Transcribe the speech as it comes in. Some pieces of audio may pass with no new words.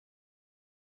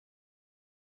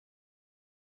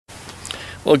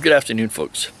Well, good afternoon,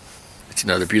 folks. It's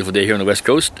another beautiful day here on the West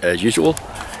Coast, as usual.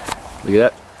 Look at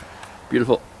that.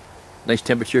 Beautiful. Nice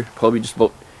temperature. Probably just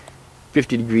about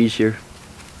 50 degrees here.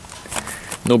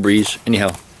 No breeze.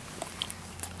 Anyhow,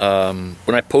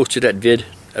 when I posted that vid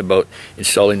about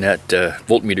installing that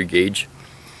voltmeter gauge,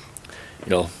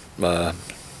 a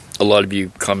lot of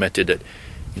you commented that,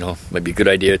 it might be a good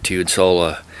idea to install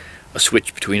a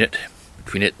switch between it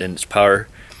and its power.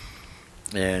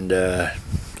 And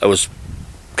I was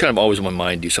kind of always on my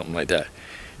mind to do something like that.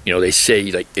 They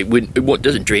say like it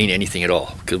doesn't drain anything at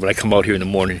all, because when I come out here in the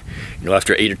morning,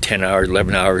 after 8 or 10 hours,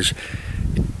 11 hours,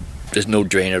 there's no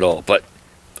drain at all. But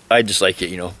I just like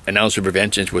it, an ounce of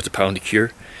prevention is worth a pound of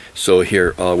cure. So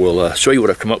here I will show you what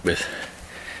I've come up with.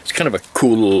 It's kind of a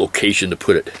cool little location to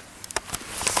put it.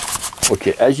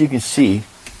 Okay, as you can see,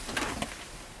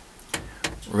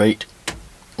 right,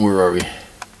 where are we?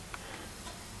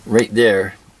 Right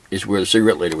there is where the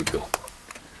cigarette lighter would go.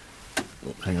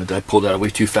 Oh, hang on, did I pull that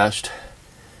away too fast?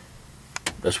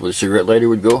 That's where the cigarette lighter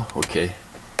would go. Okay.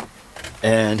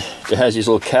 And it has these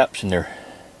little caps in there.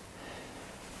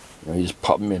 You just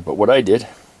pop them in. But what I did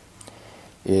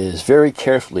is very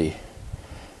carefully,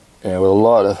 with a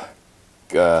lot of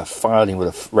filing with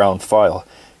a round file,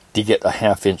 to get a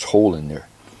 1/2 inch hole in there.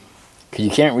 Because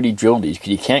you can't really drill these, because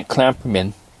you can't clamp them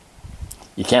in.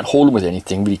 You can't hold them with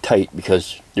anything really tight,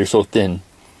 because they're so thin.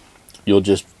 You'll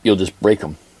just break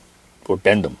them or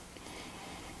bend them.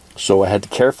 So I had to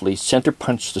carefully center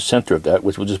punch the center of that,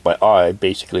 which was just by eye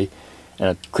basically, and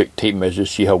a quick tape measure,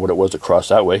 see what it was across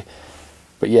that way.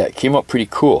 But yeah, it came up pretty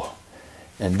cool.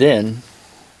 And then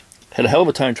had a hell of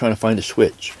a time trying to find a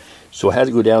switch. So I had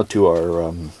to go down to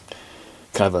our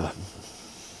kind of a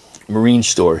marine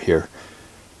store here,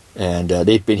 and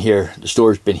they've been here. The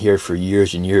store's been here for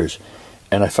years and years,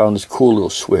 and I found this cool little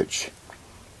switch.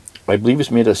 I believe it's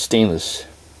made of stainless,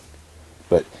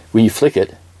 but when you flick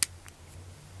it,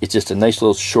 it's just a nice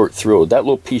little short throw. That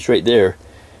little piece right there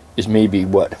is maybe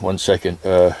what? 1 second.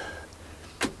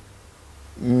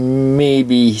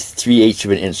 Maybe 3/8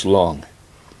 of an inch long,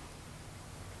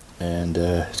 and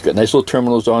it's got nice little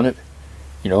terminals on it.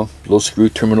 Little screw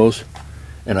terminals.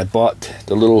 And I bought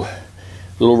the little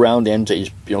round ends that you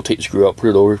take the screw out, put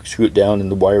it over, screw it down, and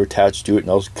the wire attached to it,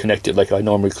 and I'll connect it like I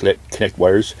normally connect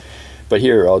wires. But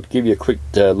here, I'll give you a quick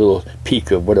little peek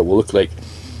of what it will look like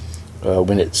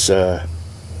when it's in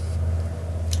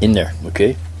there.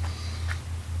 Okay,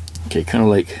 kind of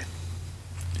like.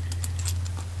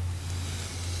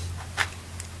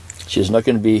 See, there's not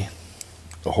going to be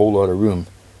a whole lot of room,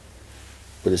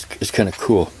 but it's kind of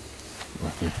cool.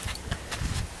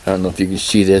 I don't know if you can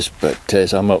see this, but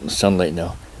I'm out in the sunlight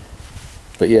now.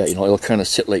 But yeah, it'll kind of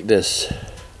sit like this,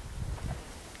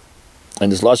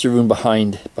 and there's lots of room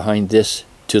behind this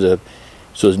so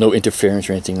there's no interference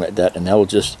or anything like that, and that will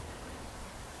just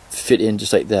fit in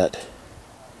just like that.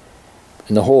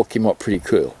 And the hole came out pretty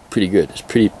cool, pretty good. It's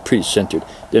pretty centered.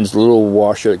 Then there's a little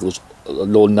washer that goes, a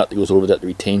little nut that goes over that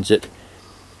retains it,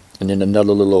 and then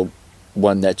another little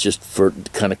one that's just for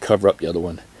to kind of cover up the other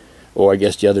one. Or I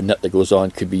guess the other nut that goes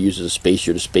on could be used as a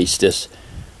spacer to space this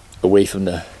away from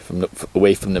the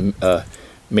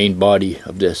main body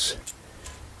of this.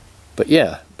 But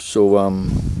yeah, so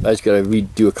I just gotta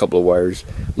redo a couple of wires,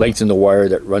 lengthen the wire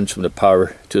that runs from the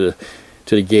power to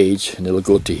the gauge, and it'll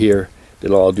go to here.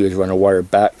 Then all I'll do is run a wire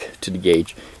back to the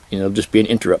gauge, and it'll just be an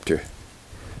interrupter.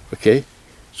 Okay,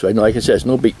 so I know, like I said, it's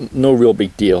no real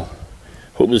big deal.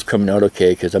 Hope this is coming out okay,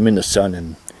 because I'm in the sun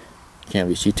and can't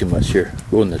really see too much here.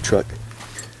 Go in the truck.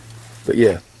 But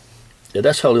yeah,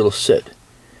 that's how it'll sit.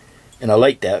 And I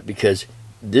like that, because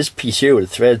this piece here where the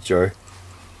threads are,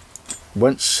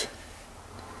 once,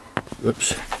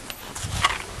 whoops,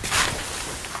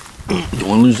 don't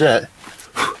want to lose that.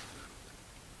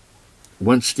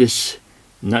 Once this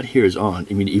nut here is on,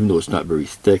 even though it's not very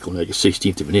thick, only like a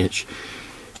 1/16 of an inch,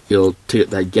 it'll take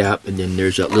that gap, and then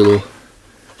there's that little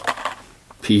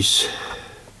piece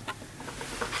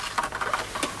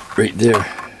right there.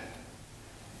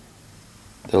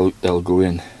 That'll go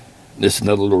in. This is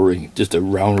another little ring, just a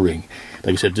round ring.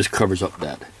 Like I said, just covers up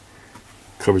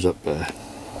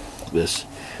this.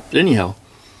 But anyhow,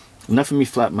 enough of me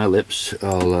flapping my lips.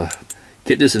 I'll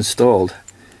get this installed,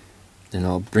 and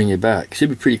I'll bring you back. Should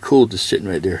be pretty cool just sitting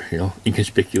right there,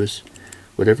 inconspicuous,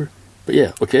 whatever. But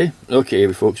yeah, okay,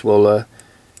 folks. Well,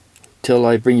 till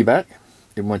I bring you back,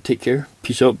 everyone take care.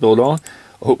 Peace out, build on.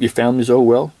 I hope your family's all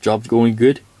well. Job's going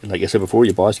good. And like I said before,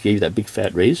 your boss gave you that big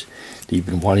fat raise that you've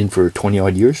been wanting for 20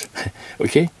 odd years.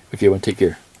 Okay, everyone take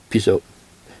care. Peace out.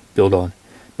 Build on.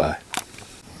 Bye.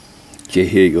 Okay,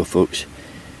 here you go, folks.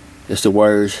 That's the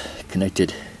wires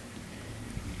connected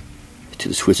to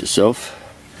the switch itself.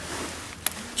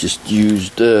 just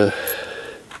used these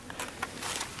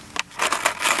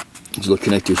little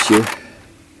connectors here.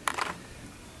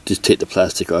 Just take the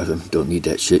plastic off them. Don't need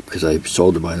that shit because I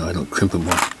solder by now. I don't crimp them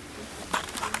more.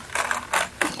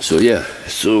 So yeah,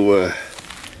 so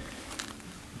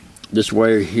this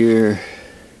wire here,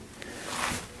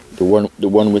 the one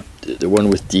with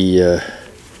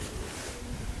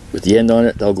the end on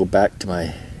it, that'll go back to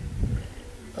my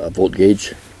volt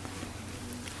gauge.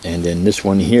 And then this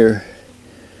one here,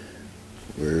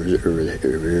 where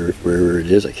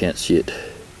it is, I can't see it.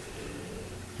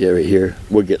 Yeah, right here,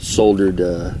 will get soldered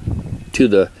to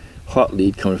the hot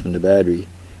lead coming from the battery.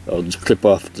 I'll just clip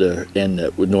off the end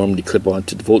that would normally clip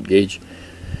onto the volt gauge,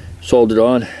 solder it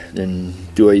on, then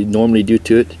do what I normally do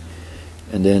to it,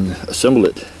 and then assemble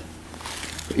it.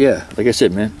 But yeah, like I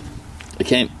said, man, I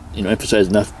can't emphasize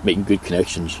enough making good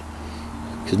connections,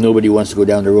 because nobody wants to go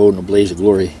down the road in a blaze of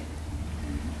glory.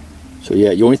 So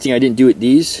yeah, the only thing I didn't do with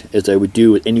these, as I would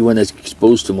do with anyone that's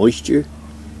exposed to moisture,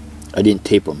 I didn't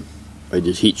tape them. I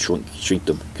just heat shrink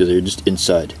them because they're just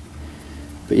inside.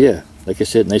 But yeah, like I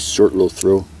said, nice short little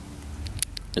throw.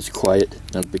 It's quiet,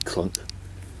 not a big clunk.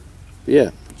 But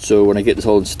yeah, so when I get this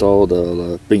all installed,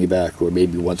 I'll bring you back, or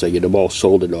maybe once I get them all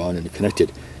soldered on and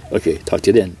connected. Okay, talk to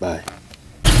you then. Bye.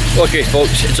 Okay,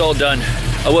 folks, it's all done.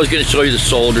 I was going to show you the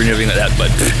solder and everything like that, but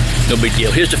no big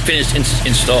deal. Here's the finished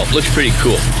install. Looks pretty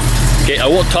cool. Okay, I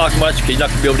won't talk much because you're not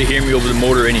going to be able to hear me over the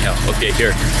motor anyhow. Okay,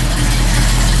 here.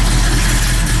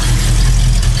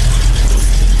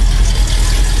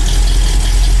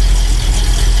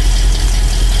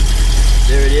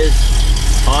 There it is,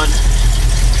 on,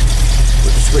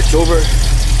 with the switch over.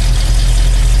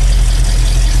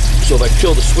 So if I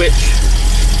kill the switch,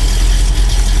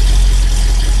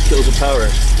 kills the power.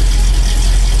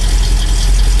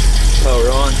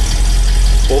 Power on,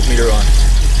 voltmeter on.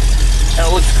 And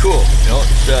it looks cool,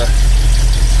 it's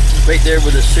right there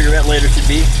where the cigarette lighter should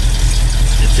be.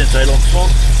 And since I don't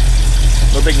smoke,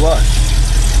 no big loss.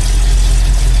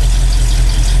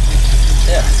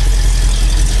 Yeah.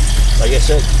 Like I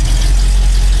said,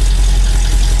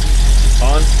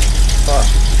 on, off,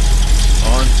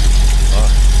 on,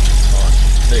 off, on.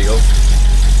 There you go.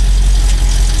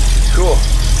 Cool.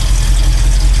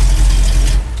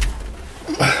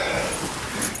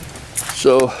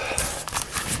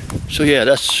 So yeah,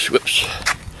 that's, whoops,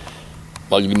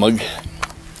 muggy mug.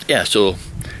 Yeah, so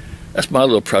that's my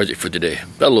little project for today.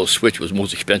 That little switch was the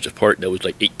most expensive part. That was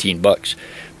like 18 bucks,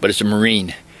 but it's a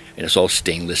Marine. And it's all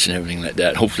stainless and everything like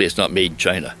that. Hopefully it's not made in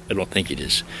China. I don't think it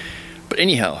is. But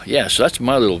anyhow, yeah, so that's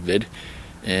my little vid.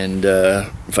 And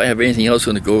if I have anything else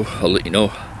on the go, I'll let you know.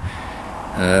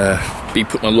 Be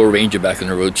putting my little Ranger back on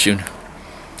the road soon.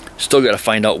 Still got to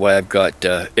find out why I've got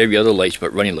every other lights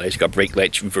but running lights. Got brake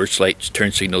lights, reverse lights,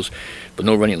 turn signals, but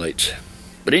no running lights.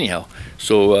 But anyhow,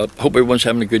 so hope everyone's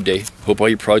having a good day. Hope all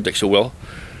your projects are well.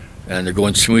 And they're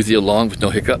going smoothly along with no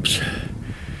hiccups.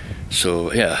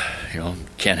 So yeah,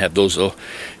 can't have those though,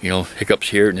 hiccups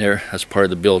here and there. That's part of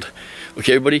the build.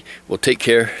 Okay, everybody, well, take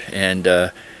care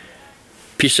and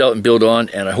peace out and build on.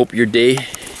 And I hope your day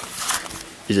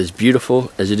is as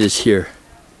beautiful as it is here.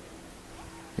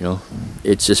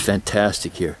 It's just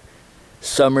fantastic here.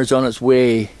 Summer's on its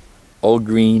way, all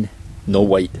green, no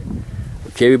white.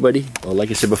 Okay, everybody, well, like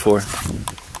I said before,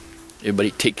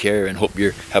 everybody take care and hope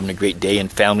you're having a great day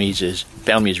and family is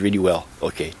really well.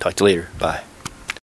 Okay, talk to you later. Bye.